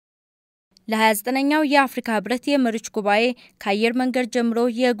ለ29ኛው የአፍሪካ ህብረት የመሪዎች ጉባኤ ከአየር መንገድ ጀምሮ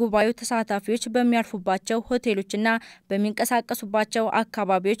የጉባኤው ተሳታፊዎች በሚያርፉባቸው ሆቴሎችና በሚንቀሳቀሱባቸው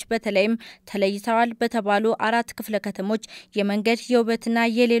አካባቢዎች በተለይም ተለይተዋል በተባሉ 4 ክፍለ ከተሞች የመንገድ የውበትና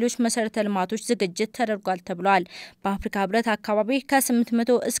የሌሎች መሰረተ ልማቶች ዝግጅት ተደርጓል ተብሏል። በአፍሪካ ህብረት አካባቢ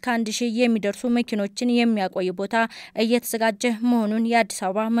ከ800 እስከ 1000 የሚደርሱ መኪኖችን የሚያቆይ ቦታ እየተዘጋጀ መሆኑን የአዲስ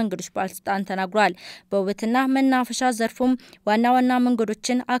አበባ መንገዶች ባለስልጣን ተናግሯል። በውበትና መናፈሻ ዘርፉም ዋና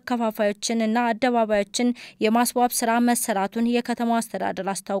መንገዶችን አከፋፋዮችን እና አደባባዮችን የማስዋብ ስራ መሰራቱን የከተማው አስተዳደር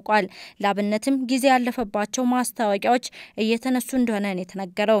አስታውቋል። ላብነትም ጊዜ ያለፈባቸው ማስታወቂያዎች እየተነሱ እንደሆነ ነው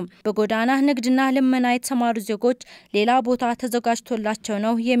የተነገረው። በጎዳና ንግድና ልመና የተሰማሩ ዜጎች ሌላ ቦታ ተዘጋጅቶላቸው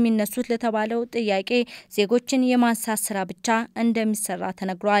ነው የሚነሱት ለተባለው ጥያቄ ዜጎችን የማንሳት ስራ ብቻ እንደሚሰራ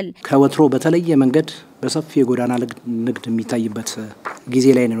ተነግሯል። ከወትሮ በተለየ መንገድ በሰፊ የጎዳና ንግድ የሚታይበት ጊዜ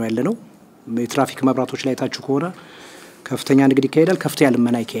ላይ ነው ያለነው። የትራፊክ መብራቶች ላይ ታችሁ ከሆነ ከፍተኛ ንግድ ይካሄዳል፣ ከፍተኛ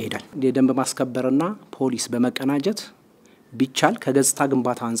ልመና ይካሄዳል። የደንብ ማስከበርና ፖሊስ በመቀናጀት ቢቻል ከገጽታ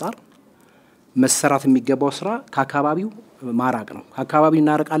ግንባታ አንፃር መሰራት የሚገባው ስራ ከአካባቢው ማራቅ ነው። ከአካባቢው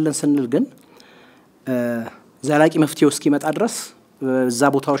እናርቃለን ስንል ግን ዘላቂ መፍትሄው እስኪመጣ ድረስ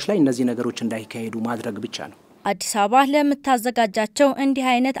እዛ ቦታዎች ላይ እነዚህ ነገሮች እንዳይካሄዱ ማድረግ ብቻ ነው። አዲስ አበባ ለምታዘጋጃቸው እንዲህ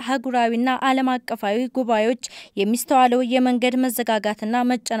አይነት ሀገራዊና ዓለም አቀፋዊ ጉባኤዎች የሚስተዋለው የመንገድ መዘጋጋትና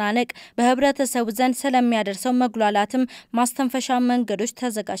መጨናነቅ በህብረተሰቡ ዘንድ ስለሚያደርሰው መጉላላትም ማስተንፈሻ መንገዶች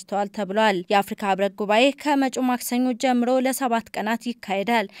ተዘጋጅተዋል ተብሏል። የአፍሪካ ህብረት ጉባኤ ከመጪው ማክሰኞ ጀምሮ ለ7 ቀናት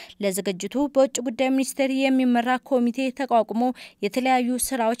ይካሄዳል። ለዝግጅቱ በውጭ ጉዳይ ሚኒስቴር የሚመራ ኮሚቴ ተቋቁሞ የተለያዩ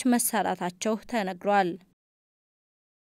ስራዎች መሰራታቸው ተነግሯል።